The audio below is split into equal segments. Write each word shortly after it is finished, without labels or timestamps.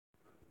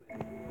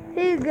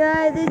Hey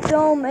guys, it's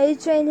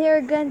A-Train here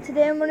again.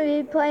 Today I'm going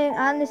to be playing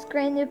on the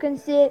screen. You can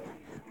see it,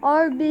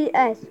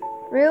 RBS,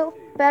 Real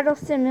Battle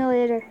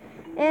Simulator.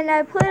 And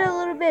I played a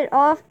little bit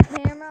off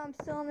camera. I'm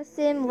still on the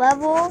same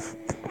level.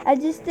 I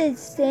just did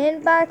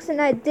sandbox and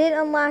I did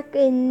unlock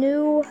a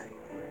new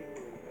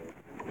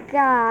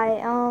guy.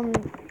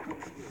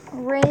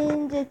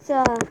 Range, it's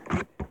a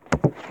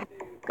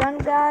gun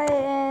guy,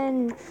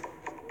 and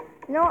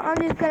you know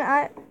what,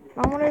 I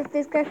wonder if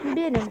this guy can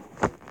beat him.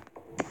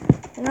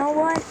 You know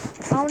what?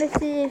 I want to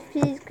see if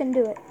he can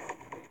do it.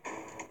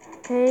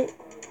 Okay.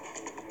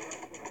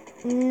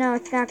 No,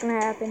 it's not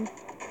gonna happen.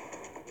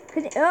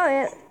 Oh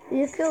yeah,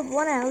 you killed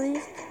one at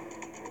least.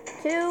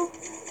 2,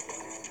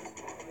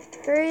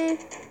 3.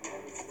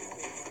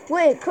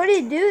 Wait, could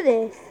he do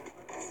this?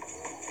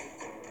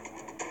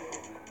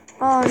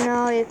 Oh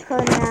no, he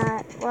could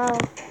not. Well,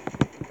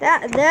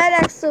 that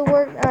actually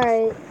worked. All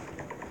right,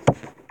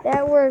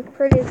 that worked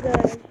pretty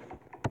good.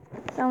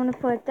 So I'm gonna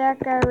put that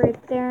guy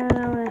right there, and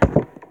I'm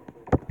gonna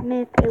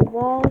make a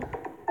wall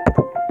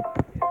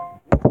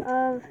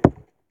of.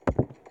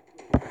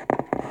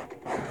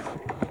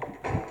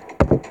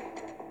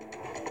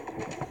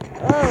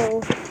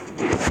 Oh.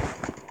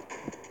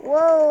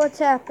 Whoa, what's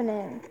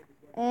happening?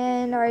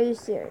 And are you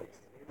serious?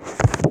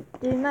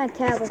 Dude, my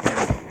tablet's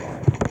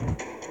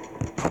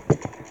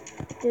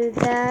do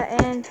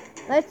that, and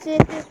let's see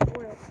if this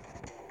works.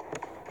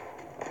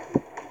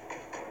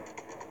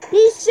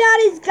 He shot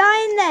his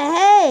guy in the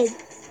head.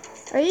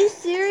 Are you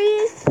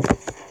serious?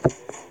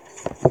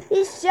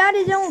 He shot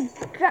his own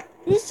guy.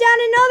 He shot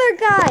another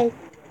guy.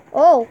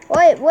 Oh,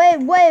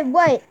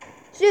 wait.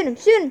 Shoot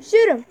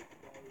him.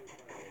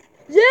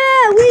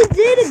 Yeah, we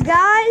did it,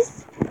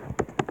 guys.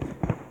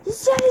 He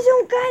shot his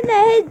own guy in the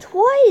head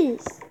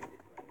twice.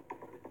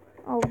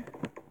 Oh,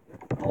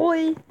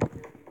 boy.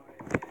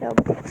 A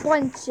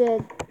bunch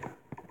of...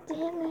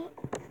 Damn it.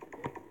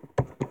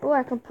 Oh,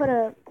 I can put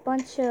a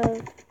bunch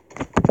of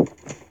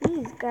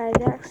these guys,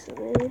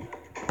 actually.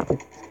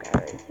 This guy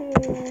right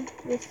here.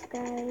 This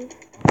guy.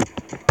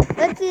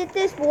 Let's see if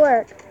this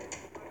works.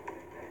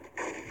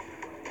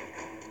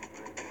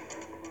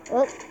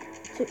 Oh,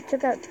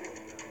 took out...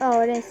 Oh,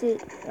 I didn't see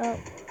it. Oh.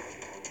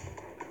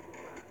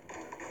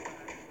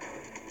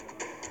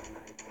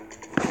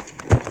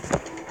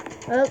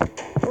 Oh,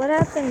 what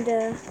happened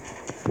to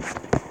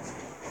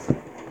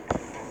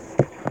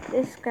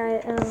this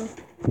guy? Oh,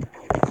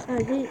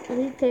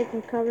 he's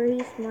taking cover.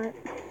 He's smart.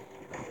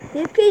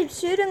 He keeps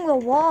shooting the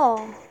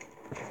wall.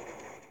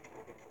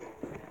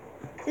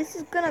 This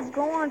is gonna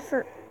go on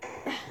for...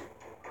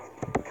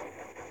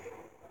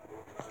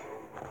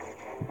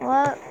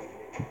 Well,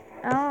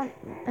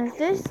 is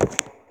this...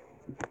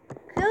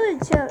 Kill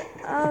each other.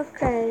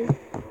 Okay.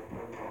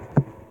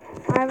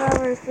 5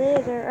 hours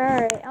later.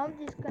 Alright, I'm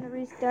just gonna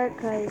restart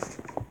because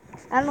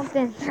I don't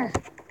think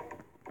that's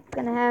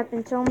gonna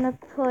happen. So I'm gonna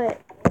put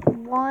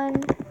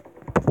 1,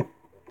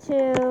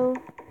 2,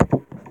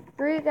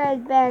 3 guys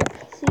back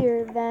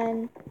here,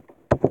 then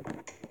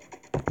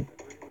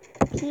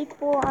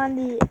people on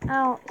the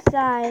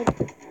outside,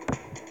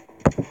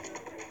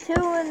 2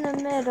 in the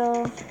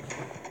middle,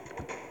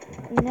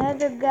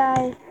 another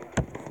guy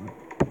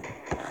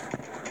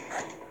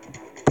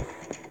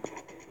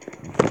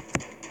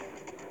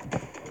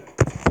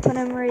put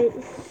him right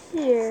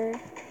here.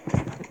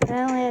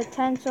 I only have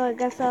 10, so I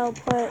guess I'll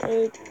put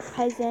a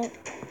peasant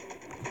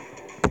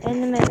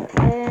in the middle.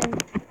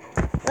 And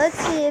let's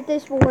see if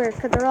this will work,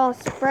 because they're all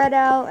spread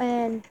out,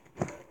 and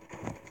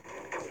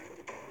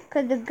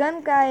because the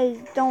gun guys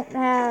don't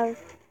have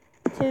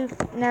 2.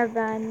 Never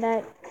mind,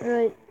 that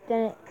really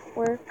didn't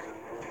work.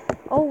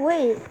 Oh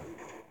wait,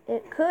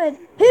 it could.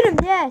 Hit him,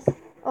 yes!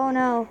 Oh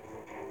no,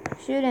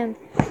 shoot him.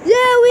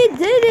 Yeah, we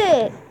did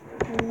it!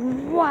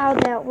 Wow,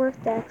 that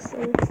worked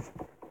actually.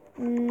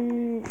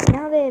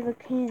 Now they have a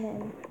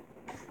cannon.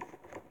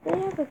 They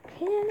have a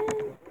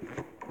cannon?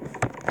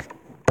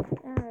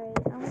 Alright,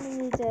 I'm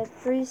gonna use a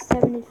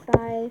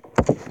 375.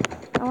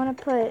 I wanna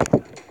put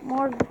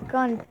more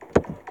gun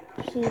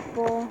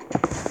people.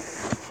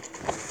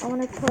 I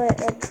wanna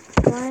put a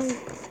blind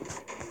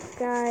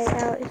guy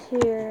out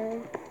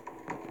here.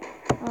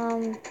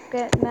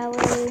 Get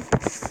melee.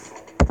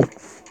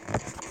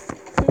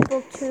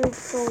 People to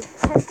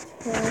protect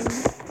him.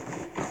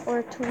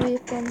 Or to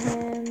weaken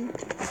him.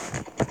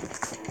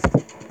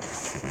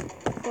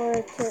 Or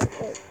to...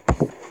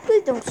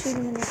 please don't shoot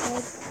him in the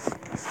head.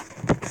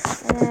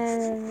 And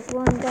then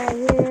one guy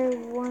here,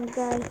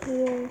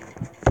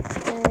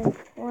 and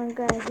one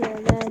guy here.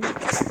 Then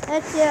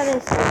let's see how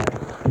this works.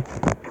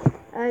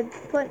 I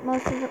put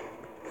most of it.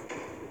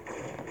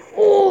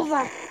 Oh,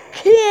 the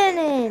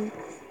cannon!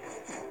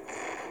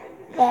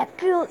 That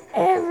killed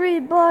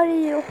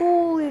everybody!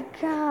 Holy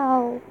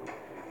cow!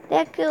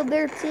 That killed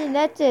their team.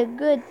 That's a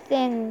good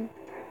thing.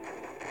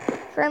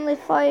 Friendly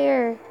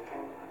fire!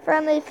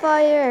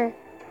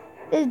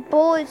 This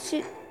bullet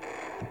shoot.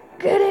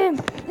 Get him!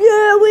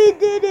 Yeah, we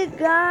did it,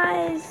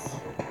 guys!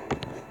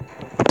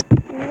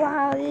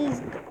 Wow,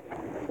 these...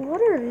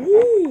 What are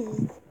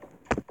these?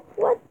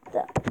 What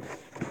the...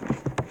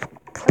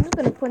 I'm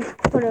just gonna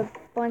put a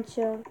bunch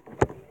of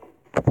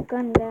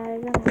gun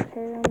guys. I don't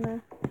care.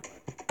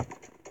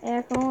 And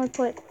I can only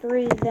put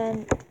 3,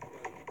 then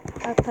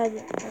a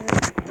peasant.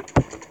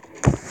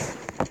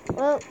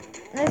 Well,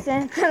 listen,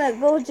 I'm gonna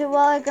go to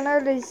while I can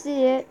hardly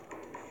see it.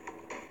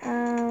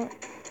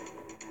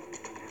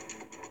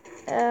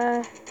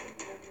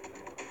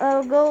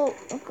 Oh, go,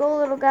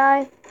 little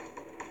guy.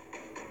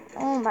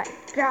 Oh my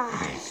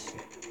gosh.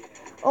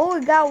 Oh,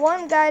 we got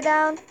one guy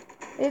down.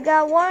 We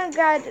got one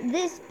guy.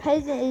 This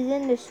peasant is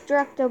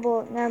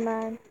indestructible. Never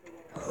mind.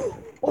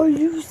 Are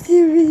you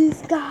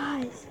serious,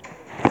 guys?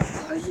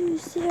 Are you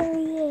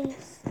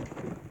serious?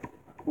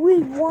 We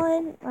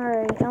won.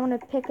 Alright, I'm gonna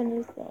pick a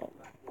new thing.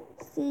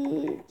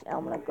 Siege.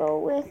 I'm gonna go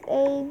with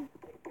a...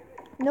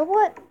 You know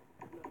what?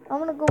 I'm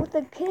gonna go with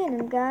a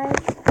cannon, guys.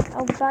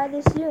 I'll buy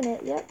this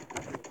unit. Yep.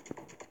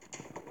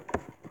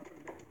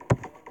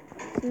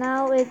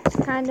 Now it's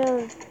kind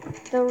of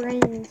the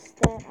range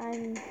that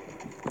I'm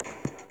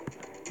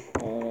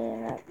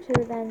aiming up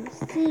to. Then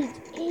siege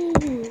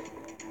 80.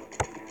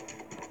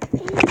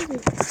 80.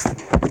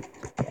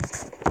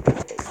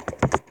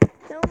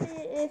 Tell me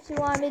if you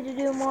want me to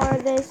do more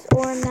of this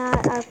or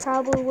not. I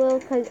probably will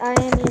because I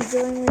am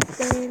enjoying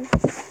this game.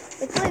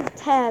 It's like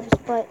tabs,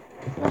 but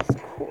less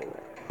cool.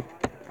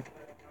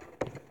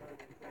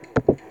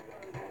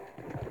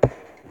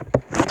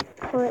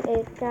 Put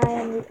a guy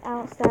on the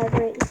outside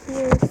right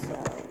here, so...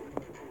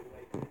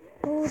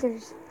 Oh,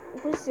 there's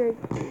wizard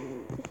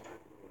dude.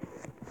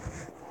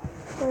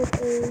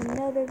 Put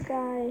another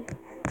guy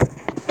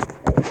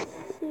right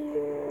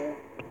here.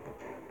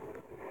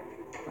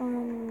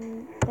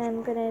 Then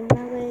I'm gonna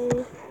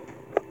melee.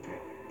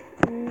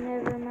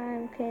 Never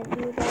mind, can't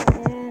do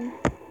that, man.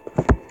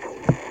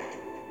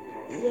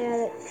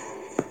 Yeah.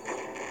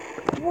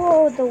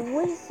 Whoa, the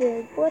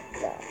wizard. What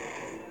the?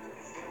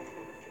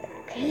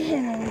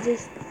 Cannon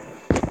just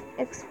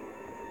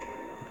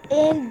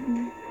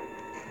and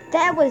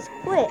that was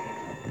quick.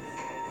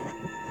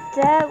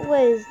 That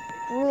was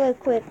really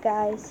quick,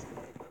 guys.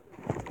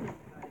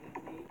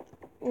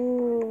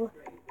 Ooh.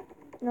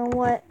 You know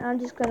what? I'm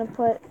just gonna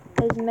put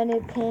as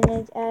many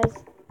cannons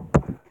as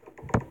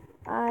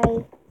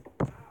I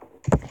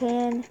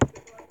can.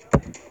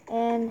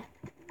 And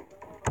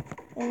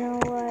you know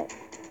what?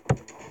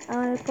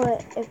 I'm gonna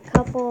put a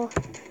couple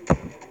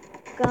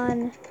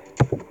gun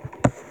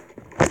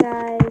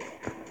guys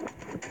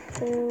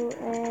too,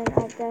 and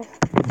I guess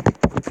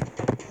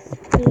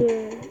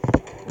spears.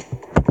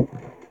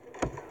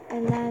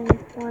 And then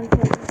one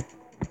person.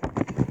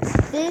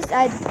 This,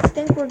 I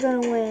think we're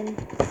gonna win.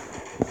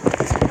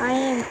 I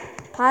am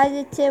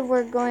positive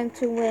we're going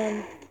to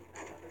win.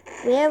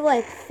 We have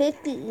like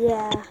 50,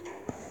 yeah.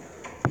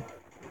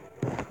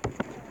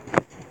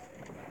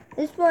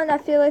 This one I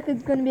feel like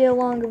it's gonna be a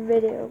longer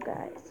video,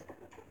 guys.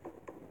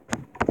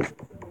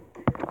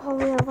 Oh,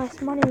 we have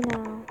less money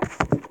now.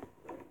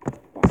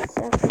 That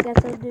sucks. I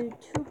guess I'll do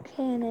 2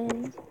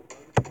 cannons.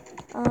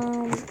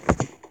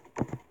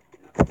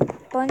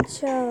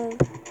 Bunch of...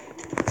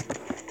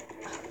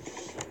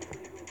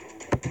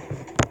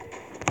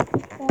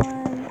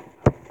 One.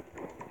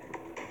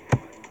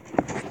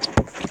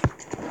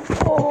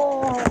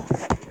 Oh!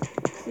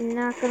 It's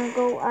not gonna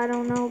go, I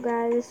don't know,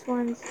 guys. This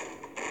one's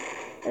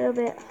a little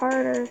bit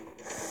harder.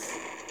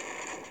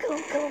 Kill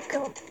him, kill him,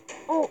 kill him.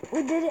 Oh,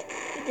 we did it.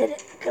 We did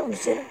it. Kill him,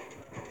 shoot him.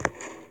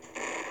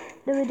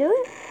 Did we do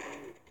it?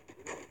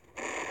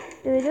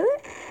 Did we do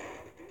it?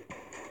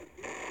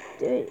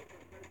 Did we?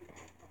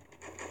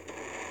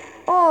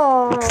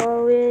 Oh,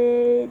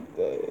 we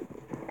did.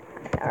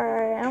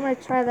 Alright, I'm gonna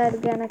try that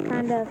again. I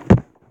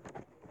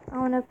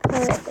wanna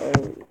put a...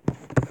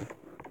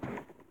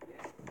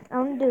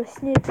 I'm gonna do a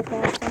sneak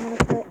attack. So I'm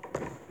gonna put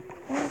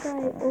one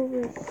guy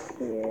over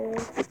here.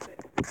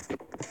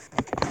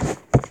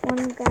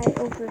 One guy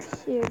over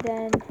here,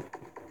 then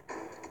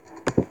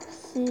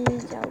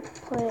siege. I'll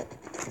put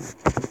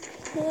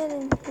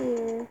cannon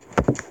here,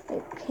 a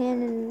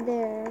cannon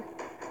there.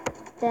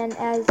 Then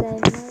as a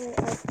melee,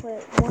 I'll put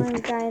one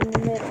guy in the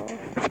middle.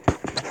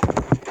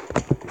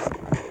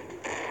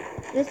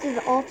 This is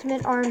the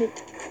ultimate army.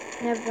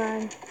 Never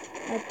mind.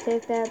 I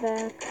take that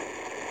back.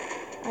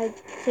 I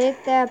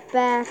take that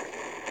back.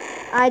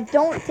 I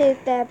don't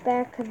take that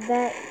back because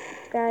that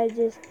guy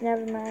just,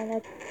 never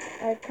mind.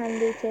 I kind of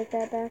do take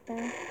that back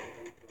now.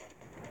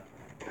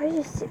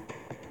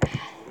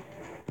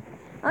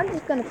 I'm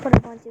just going to put a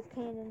bunch of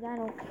cannons. I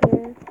don't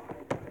care.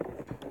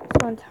 This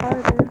one's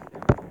harder.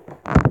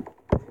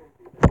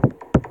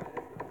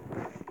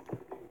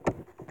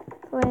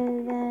 Put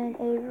in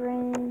a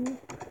range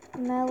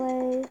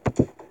melee.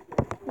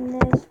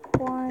 And this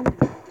 1,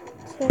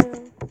 2.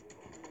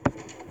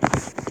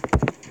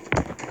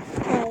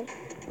 Okay.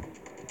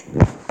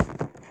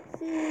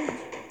 Siege.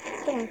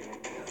 Come on.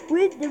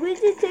 Did we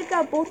just take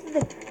out both of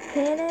the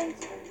cannons?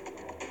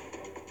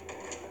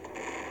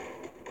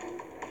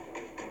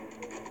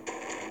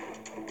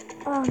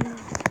 Oh no.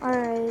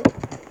 Alright.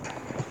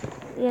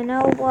 You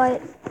know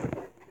what?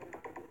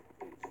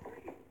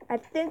 I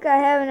think I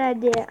have an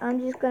idea. I'm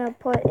just gonna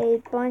put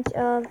a bunch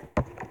of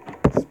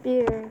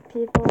spear,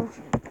 people.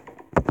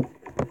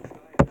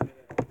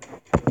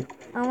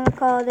 I'm gonna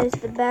call this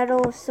the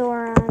Battle of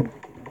Sauron.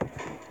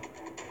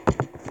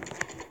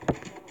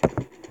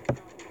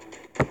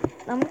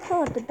 I'm gonna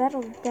call it the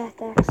Battle of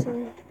Death,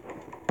 actually.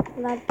 A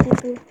lot of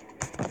people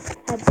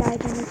have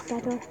died in this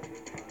battle.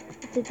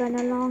 It's been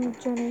a long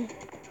journey,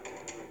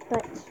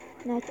 but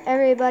not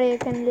everybody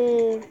can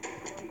live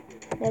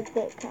like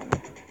they can.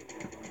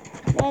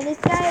 Man, this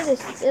guy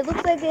has it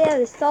looks like he has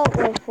an assault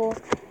rifle,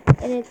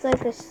 and it's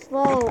like a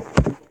slow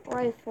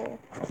rifle.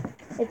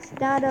 It's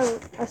not a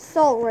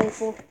assault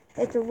rifle,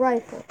 it's a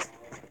rifle.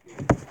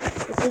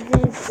 Which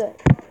isn't good.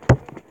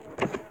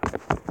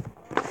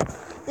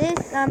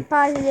 This, I'm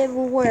positive,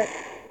 will work.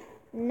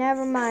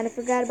 Never mind, I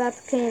forgot about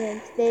the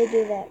cannons. They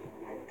do that.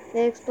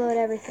 They explode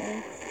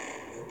everything.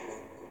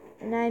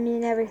 And I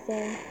mean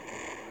everything.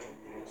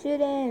 Shoot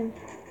him.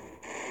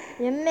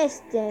 You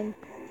missed him,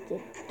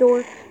 you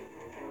dork.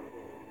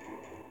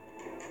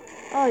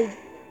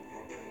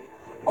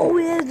 Oh,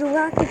 he has a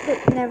rocket,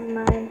 but never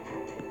mind.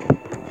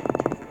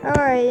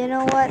 Alright, you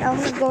know what? I'm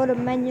gonna go to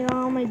menu.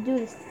 I'm gonna do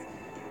this.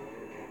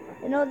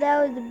 You know,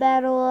 that was the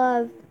battle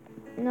of...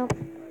 No,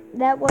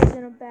 that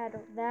wasn't a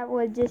battle. That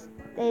was just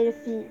a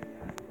defeat.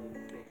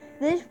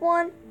 This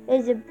one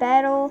is a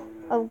battle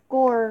of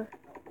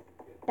Gordon,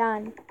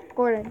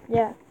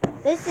 yeah.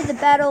 This is the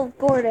Battle of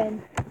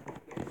Gordon.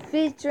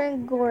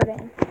 Featuring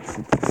Gordon.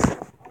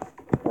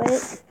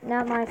 Wait,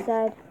 not my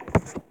side.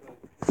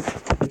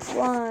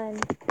 1,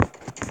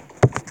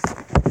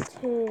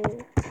 2,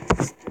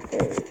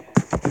 3,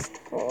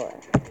 4.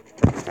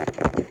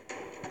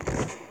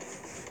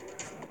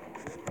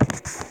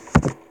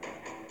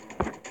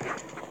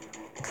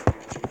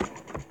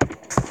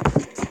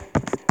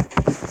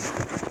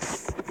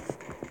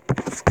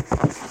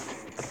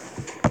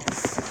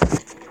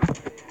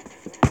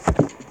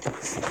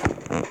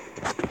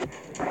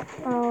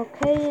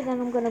 Okay, then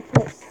I'm gonna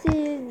put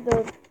C,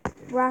 the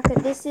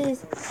rocket. This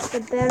is the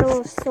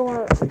Battle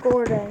of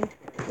Gordon.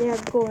 Yeah,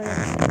 Gordon.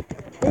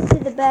 This is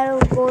the Battle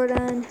of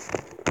Gordon,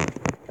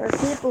 where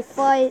people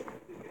fight,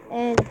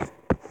 and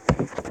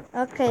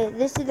okay,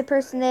 this is the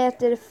person they have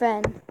to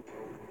defend.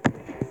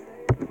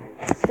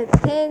 The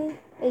king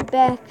is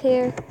back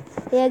here.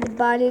 He has a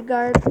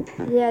bodyguard.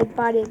 He has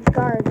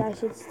bodyguard, I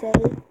should say.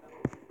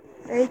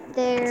 Right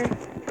there.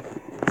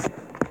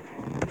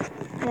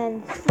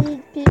 And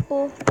these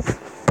people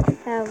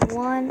have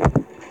 1,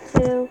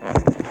 2,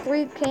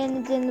 3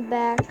 cannons in the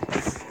back.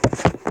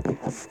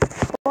 A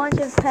bunch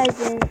of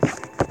peasants,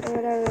 or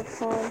whatever it's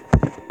called.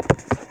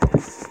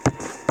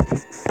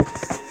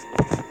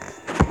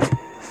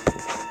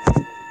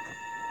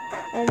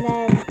 And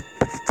then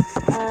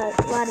a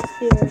lot of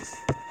spears.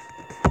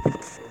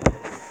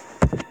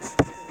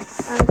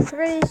 I'm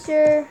pretty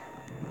sure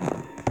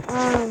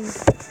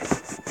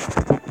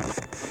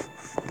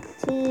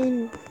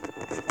team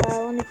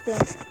let me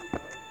think.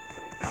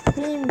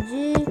 Team G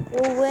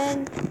will win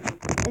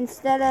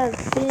instead of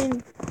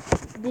Team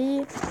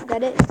D.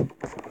 Got it?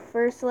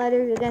 First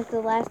letters against the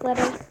last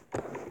letter.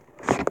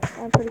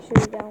 I'm pretty sure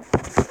you don't.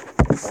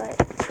 But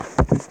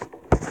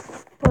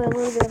put a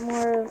little bit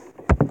more of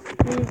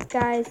these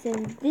guys,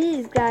 and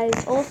these guys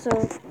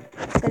also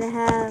gonna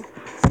have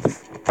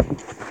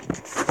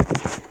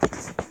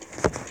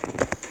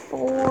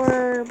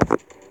 4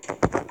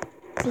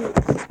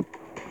 peaks,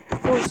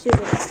 4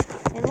 shooters.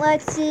 And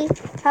let's see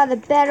how the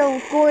Battle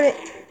of Gordon.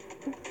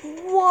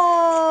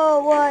 Whoa!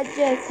 What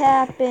just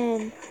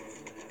happened?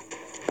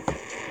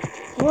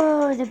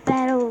 Whoa! The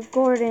Battle of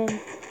Gordon.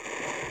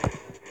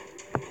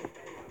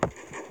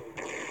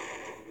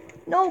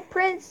 No,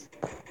 Prince.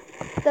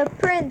 The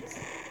Prince.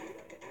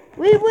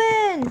 We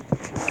win.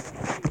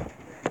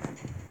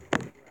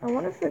 I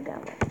wonder if I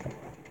got one.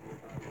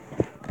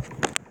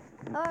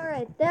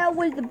 Alright, that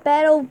was the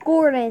Battle of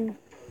Gordon.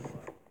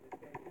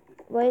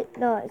 Wait,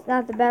 no, it's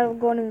not the Battle of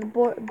Gordon, the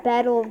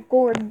Battle of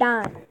Gordon.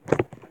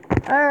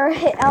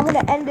 Alright, I'm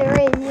gonna end it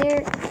right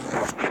here.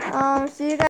 See you guys.